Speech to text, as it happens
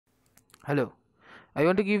Hello, I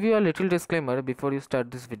want to give you a little disclaimer before you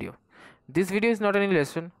start this video. This video is not any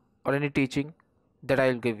lesson or any teaching that I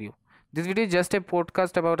will give you. This video is just a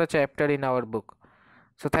podcast about a chapter in our book.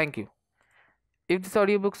 So thank you. If this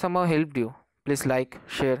audiobook somehow helped you, please like,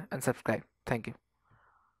 share and subscribe. Thank you.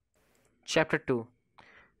 Chapter 2: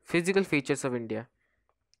 Physical Features of India.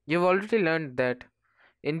 You've already learned that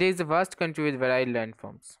India is a vast country with varied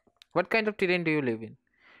landforms. What kind of terrain do you live in?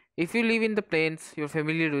 If you live in the plains, you're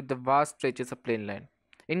familiar with the vast stretches of plain land.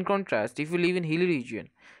 In contrast, if you live in hilly region,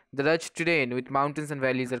 the rugged terrain with mountains and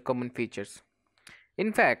valleys are common features.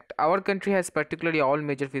 In fact, our country has particularly all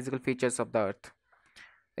major physical features of the earth.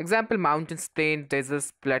 Example: mountains, plains,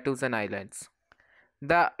 deserts, plateaus, and islands.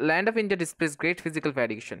 The land of India displays great physical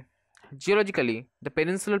variation. Geologically, the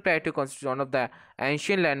peninsular plateau constitutes one of the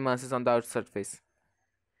ancient land masses on the earth's surface.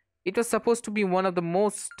 It was supposed to be one of the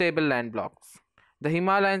most stable land blocks. The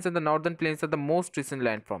Himalayas and the northern plains are the most recent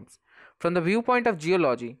landforms. From the viewpoint of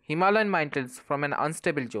geology, Himalayan mountains form an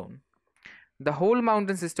unstable zone. The whole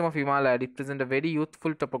mountain system of Himalaya represents a very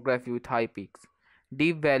youthful topography with high peaks,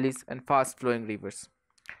 deep valleys, and fast flowing rivers.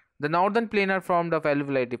 The northern plain are formed of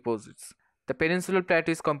alluvial deposits. The peninsular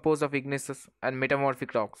plateau is composed of igneous and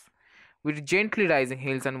metamorphic rocks, with gently rising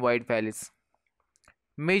hills and wide valleys.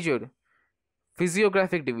 Major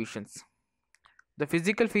physiographic divisions. The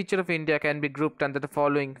physical feature of India can be grouped under the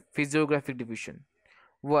following physiographic division.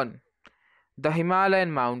 1. The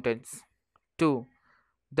Himalayan mountains. 2.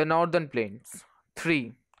 The northern plains.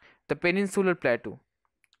 3. The peninsular plateau.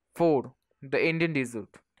 4. The Indian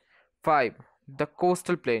desert. 5. The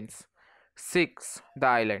coastal plains. 6. The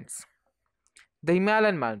islands. The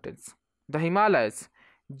Himalayan mountains. The Himalayas,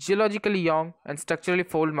 geologically young and structurally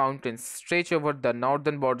fold mountains, stretch over the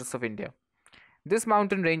northern borders of India. These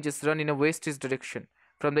mountain ranges run in a west-east direction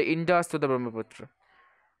from the Indus to the Brahmaputra.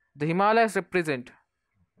 The Himalayas represent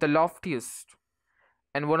the loftiest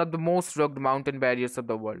and one of the most rugged mountain barriers of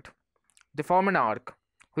the world. They form an arc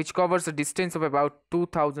which covers a distance of about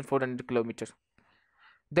 2,400 kilometers.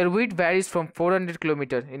 Their width varies from 400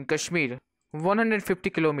 kilometers in Kashmir, 150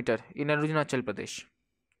 kilometers in Arunachal Pradesh.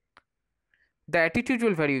 The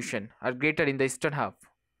attitudinal variation are greater in the eastern half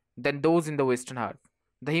than those in the western half.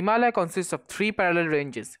 The Himalaya consists of three parallel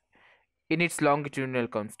ranges in its longitudinal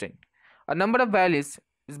constant. A number of valleys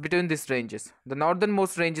is between these ranges. The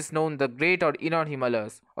northernmost range is known the Great or Inner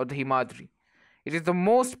Himalayas or the Himadri. It is the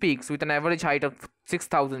most peaks with an average height of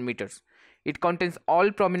 6,000 meters. It contains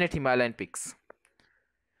all prominent Himalayan peaks.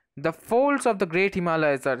 The folds of the Great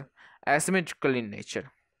Himalayas are asymmetrical in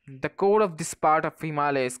nature. The core of this part of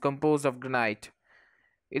Himalaya is composed of granite.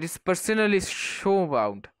 It is personally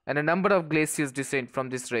show-bound, and a number of glaciers descend from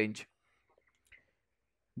this range.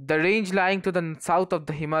 The range lying to the south of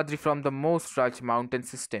the Himadri from the most rugged mountain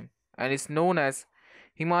system and is known as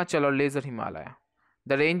Himachal or Lesser Himalaya.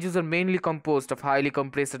 The ranges are mainly composed of highly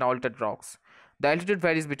compressed and altered rocks. The altitude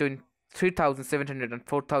varies between 3,700 and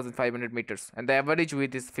 4,500 meters, and the average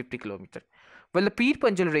width is 50 kilometers. While the Peer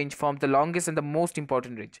Panjal range forms the longest and the most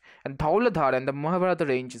important range, and Dhauladhar and the Mahabharata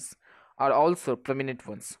ranges are also prominent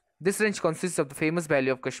ones. This range consists of the famous valley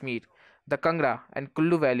of Kashmir, the Kangra and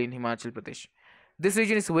Kullu Valley in Himachal Pradesh. This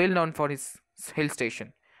region is well known for its hill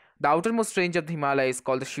station. The outermost range of the Himalaya is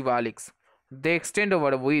called the Shivaliks. They extend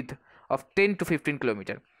over a width of 10 to 15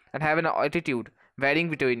 kilometers and have an altitude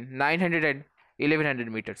varying between 900 and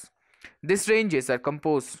 1100 meters. These ranges are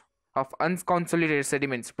composed of unconsolidated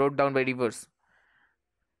sediments brought down by rivers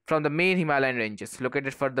from the main Himalayan ranges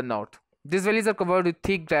located further north. These valleys are covered with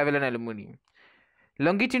thick gravel and aluminium.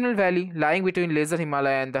 Longitudinal valley lying between Lesser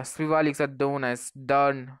Himalaya and the Shivaliks are known as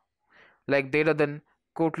Dhan, like Dehradun,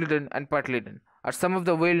 Kotlidan, and Patlidan, are some of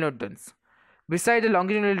the well-known duns. Beside the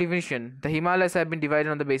longitudinal division, the Himalayas have been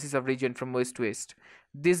divided on the basis of region from west to east.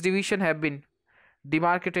 These divisions have been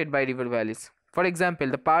demarcated by river valleys. For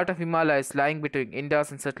example, the part of Himalayas lying between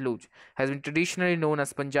Indus and Satluj has been traditionally known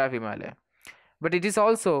as Punjab Himalaya, but it is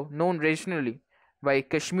also known regionally by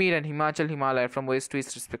Kashmir and Himachal Himalaya from west to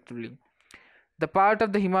east respectively. The part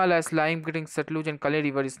of the Himalayas lying between Satluj and Kali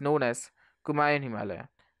river is known as Kumayan Himalaya.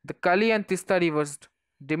 The Kali and Tista rivers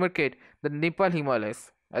demarcate the Nepal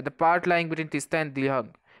Himalayas, and the part lying between Tista and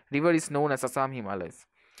Dihang river is known as Assam Himalayas.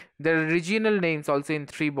 There are regional names also in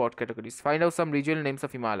three broad categories. Find out some regional names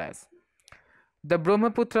of Himalayas. The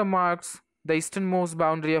Brahmaputra marks the easternmost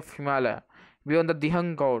boundary of Himalaya beyond the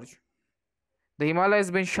Dihang Gorge. The Himalayas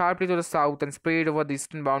bend sharply to the south and spread over the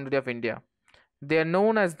eastern boundary of India. They are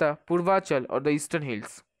known as the Purvachal or the Eastern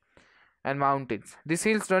Hills and Mountains. These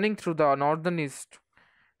hills running through the northern east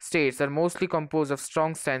states are mostly composed of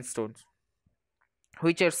strong sandstones,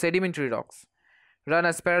 which are sedimentary rocks, run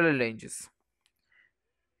as parallel ranges.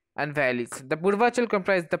 and valleys. The Purvachal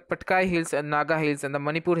comprise the Patkai Hills and Naga Hills and the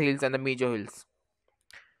Manipur Hills and the Mizo Hills.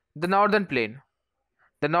 The Northern Plain.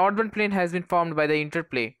 The Northern Plain has been formed by the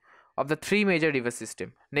interplay of the three major river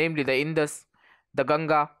systems, namely the Indus, the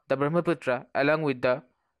Ganga, the Brahmaputra, along with the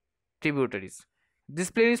tributaries.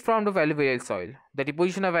 This plain is formed of alluvial soil. The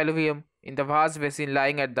deposition of alluvium in the vast basin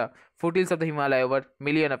lying at the foothills of the Himalaya over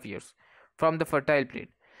millions of years from the fertile plain.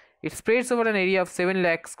 It spreads over an area of 7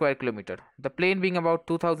 lakh square kilometer, the plain being about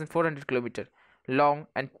 2,400 kilometer long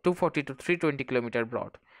and 240 to 320 kilometer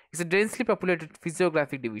broad. It's a densely populated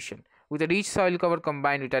physiographic division with a rich soil cover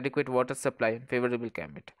combined with adequate water supply and favorable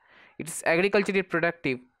climate. It is agriculturally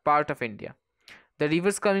productive part of India. The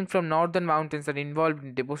rivers coming from northern mountains are involved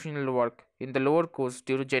in depositional work in the lower coast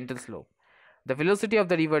due to gentle slope. The velocity of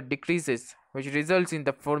the river decreases, which results in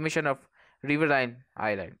the formation of riverine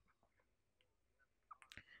island.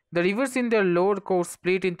 The rivers in their lower course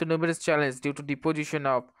split into numerous channels due to deposition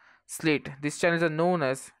of slate. These channels are known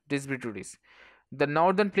as tributaries. The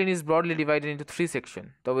northern plain is broadly divided into three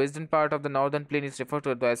sections. The western part of the northern plain is referred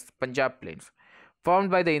to as Punjab Plains,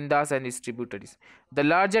 formed by the Indus and its tributaries. The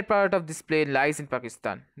larger part of this plain lies in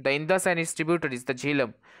Pakistan. The Indus and its tributaries, the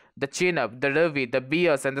Jhelum, the Chenab, the Ravi, the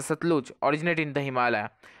Beas, and the Satluj, originate in the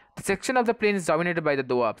Himalaya. The section of the plain is dominated by the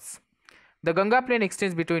Doabs. The Ganga plain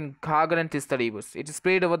extends between Ghagar and Tista rivers. It is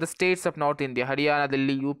spread over the states of North India, Haryana,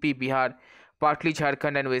 Delhi, UP, Bihar, partly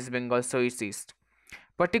Jharkhand, and West Bengal, so its east.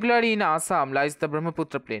 Particularly in Assam lies the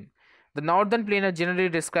Brahmaputra plain. The northern plain is generally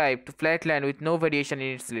described to flat land with no variation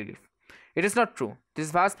in its relief. It is not true.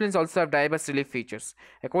 These vast plains also have diverse relief features.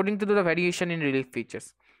 According to the variation in relief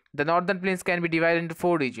features, the northern plains can be divided into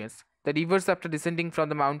four regions. The rivers, after descending from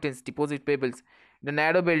the mountains, deposit pebbles in a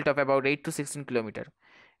narrow belt of about 8 to 16 km,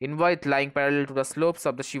 in width lying parallel to the slopes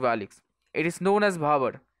of the Shivaliks. It is known as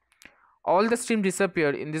Bhavar. All the streams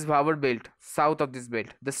disappear in this Bhavar belt. South of this belt,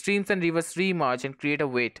 the streams and rivers re-emerge and create a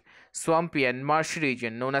wet, swampy and marshy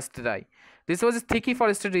region known as Terai. This was a thickly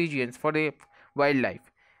forested region for the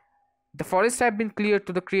wildlife. The forests have been cleared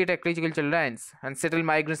to create agricultural lands and settle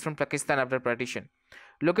migrants from Pakistan after partition.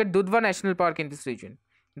 Look at Dudhwa National Park in this region.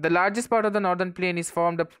 The largest part of the northern plain is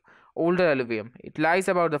formed of older alluvium. It lies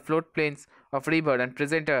above the floodplains of river and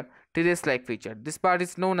presents a terrace-like feature. This part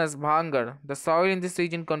is known as Bhangar. The soil in this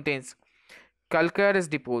region contains calcareous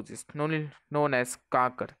deposits known as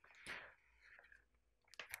kakar.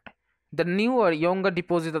 The newer, younger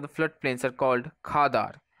deposits of the floodplains are called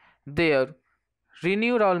khadar. They are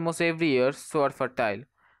renewed almost every year, so are fertile.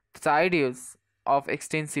 The ideals of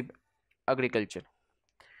extensive agriculture.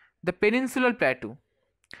 The peninsular plateau.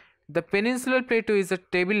 The peninsular plateau is a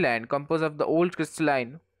tableland composed of the old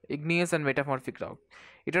crystalline, igneous and metamorphic rock.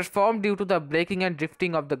 It was formed due to the breaking and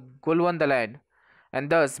drifting of the Golwanda land, and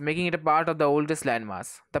thus making it a part of the oldest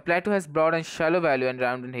landmass. The plateau has broad and shallow valleys and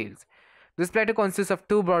rounded hills. This plateau consists of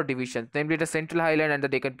two broad divisions, namely the Central Highland and the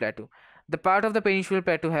Deccan Plateau. The part of the peninsular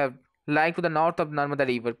plateau have lying to the north of Narmada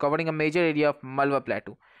River, covering a major area of Malwa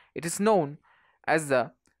Plateau. It is known as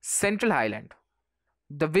the Central Highland.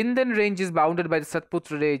 The Vindhyan range is bounded by the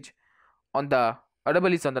Satputra range on the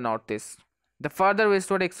Aravallis on the northeast. The further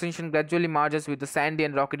westward extension gradually merges with the sandy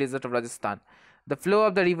and rocky desert of Rajasthan. The flow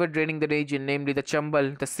of the river draining the region, namely the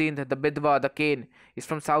Chambal, the Sindh, the Bidwa, the Kane, is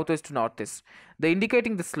from southwest to northeast,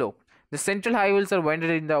 indicating the slope. The central highways are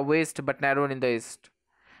winded in the west but narrowed in the east.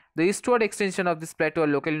 The eastward extension of this plateau are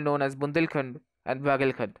locally known as Bundelkhand and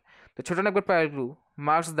Baghelkhand. The Chotanagpur Plateau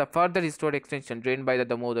marks the further eastward extension drained by the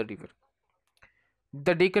Damodar River.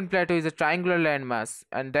 The Deccan Plateau is a triangular landmass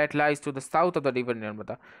and that lies to the south of the river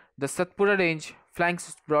Narmada. The Satpura Range flanks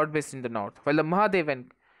its broad basin in the north, while the Mahadev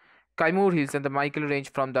and Kaimur Hills and the Michael Range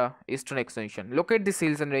from the eastern extension. Locate these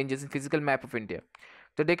hills and ranges in physical map of India.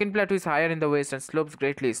 The Deccan Plateau is higher in the west and slopes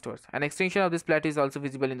greatly eastwards. An extension of this plateau is also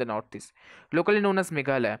visible in the northeast, locally known as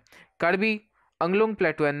Meghalaya. Karbi Anglong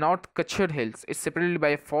Plateau and North Kachar Hills is separated by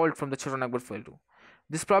a fault from the Chotanagpur Plateau.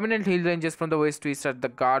 These prominent hill ranges from the west to east are the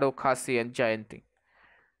Garo, Khasi and Jayanti.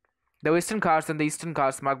 The Western Ghats and the Eastern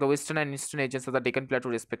Ghats mark the western and eastern edges of the Deccan Plateau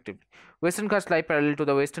respectively. Western Ghats lie parallel to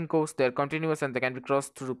the western coast. They are continuous and they can be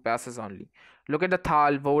crossed through passes only. Look at the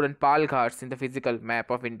Thal, Vaud and Pal Ghats in the physical map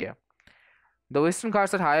of India. The Western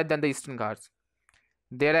Ghats are higher than the Eastern Ghats.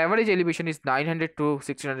 Their average elevation is 900 to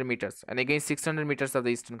 1600 meters and against 600 meters of the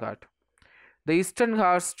Eastern Ghat. The Eastern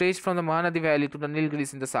Ghats stretch from the Mahanadi Valley to the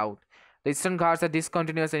Nilgiris in the south. The Eastern Ghats are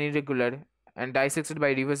discontinuous and irregular and dissected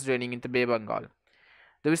by rivers draining into Bay Bengal.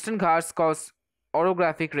 The Western Ghats cause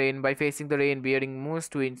orographic rain by facing the rain bearing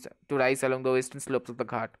most winds to rise along the western slopes of the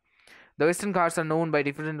Ghat. The Western Ghats are known by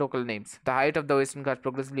different local names. The height of the Western Ghats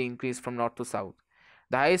progressively increased from north to south.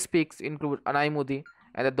 The highest peaks include Anaimudi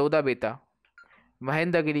and the Doda Beta.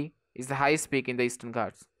 Mahendagiri is the highest peak in the Eastern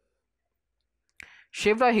Ghats.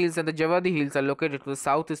 Shivra Hills and the Javadi Hills are located to the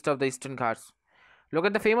southeast of the Eastern Ghats. Look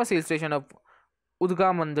at the famous hill station of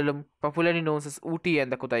Udgamandalam, popularly known as Ooty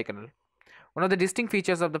and the Kodaikanal. One of the distinct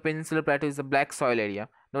features of the peninsular plateau is the black soil area,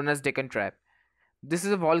 known as Deccan Trap. This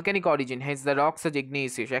is a volcanic origin, hence the rocks are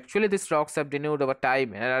igneous. Actually, these rocks have denuded over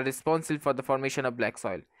time and are responsible for the formation of black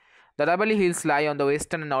soil. The Arabali Hills lie on the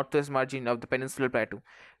western and northwest margin of the peninsular plateau.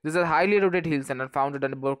 These are highly eroded hills and are founded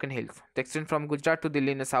on the broken hills. They extend from Gujarat to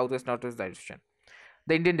Delhi in a southwest-northwest direction.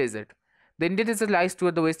 The Indian Desert. The Indian Desert lies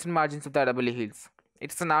toward the western margins of the Arabali Hills.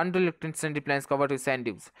 It is an undeveloped sandy plains covered with sand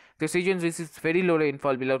dunes. This region receives very low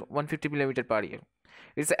rainfall below 150 mm per year.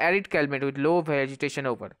 It is an arid climate with low vegetation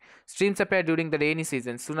over. Streams appear during the rainy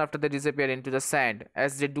season. Soon after they disappear into the sand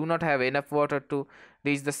as they do not have enough water to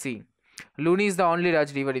reach the sea. Luni is the only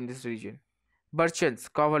large river in this region.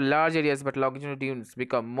 Burchans cover large areas but longitudinal dunes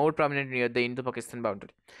become more prominent near the Indo-Pakistan boundary.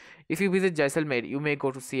 If you visit Jaisalmer, you may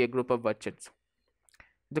go to see a group of burchans.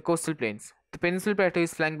 The coastal plains. The peninsular plateau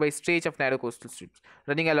is flanked by a stretch of narrow coastal strips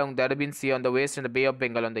running along the Arabian Sea on the west and the Bay of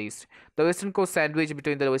Bengal on the east. The western coast sandwiched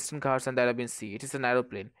between the Western Ghats and the Arabian Sea. It is a narrow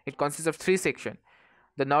plain. It consists of three sections.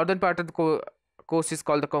 The northern part of the coast is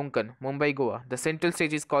called the Konkan, Mumbai, Goa. The central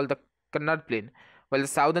stage is called the Kannad Plain, while the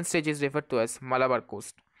southern stage is referred to as Malabar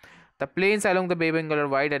Coast. The plains along the Bay of Bengal are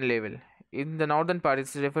wide and level. In the northern part, it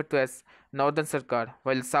is referred to as Northern Sarkar,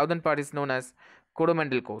 while the southern part is known as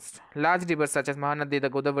Coromandel Coast. Large rivers such as Mahanadi, the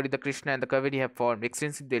Godavari, the Krishna, and the Kaveri have formed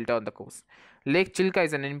extensive delta on the coast. Lake Chilka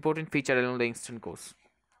is an important feature along the eastern coast.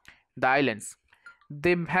 The islands.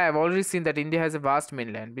 They have already seen that India has a vast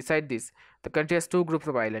mainland. Beside this, the country has two groups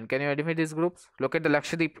of islands. Can you identify these groups? Look at the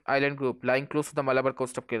Lakshadweep island group lying close to the Malabar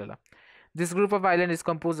coast of Kerala. This group of islands is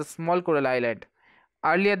composed of small coral islands.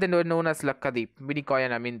 Earlier they were known as Lakshadweep, Minicoy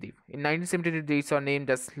and Amindeep. In 1972, these are named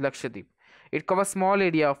as Lakshadweep. It covers a small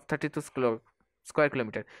area of 32 square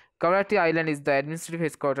kilometer. Kavarati Island is the administrative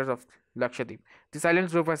headquarters of Lakshadweep. This island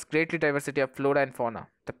group has greatly diversity of flora and fauna.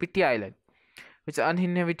 The Piti Island, which is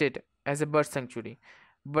uninhabited, as a bird sanctuary.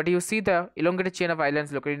 But you see the elongated chain of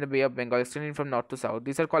islands located in the Bay of Bengal extending from north to south.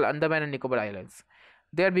 These are called Andaman and Nicobar Islands.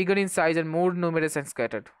 They are bigger in size and more numerous and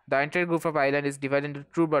scattered. The entire group of islands is divided into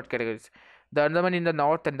two broad categories: the Andaman in the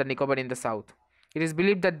north and the Nicobar in the south. It is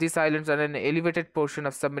believed that these islands are an elevated portion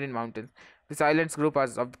of submarine mountains. These islands group are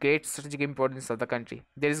of great strategic importance of the country.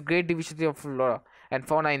 There is great diversity of flora and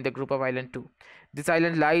fauna in the group of islands too. This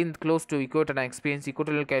island lies close to equator and experience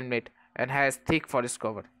equatorial climate and has thick forest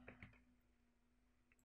cover.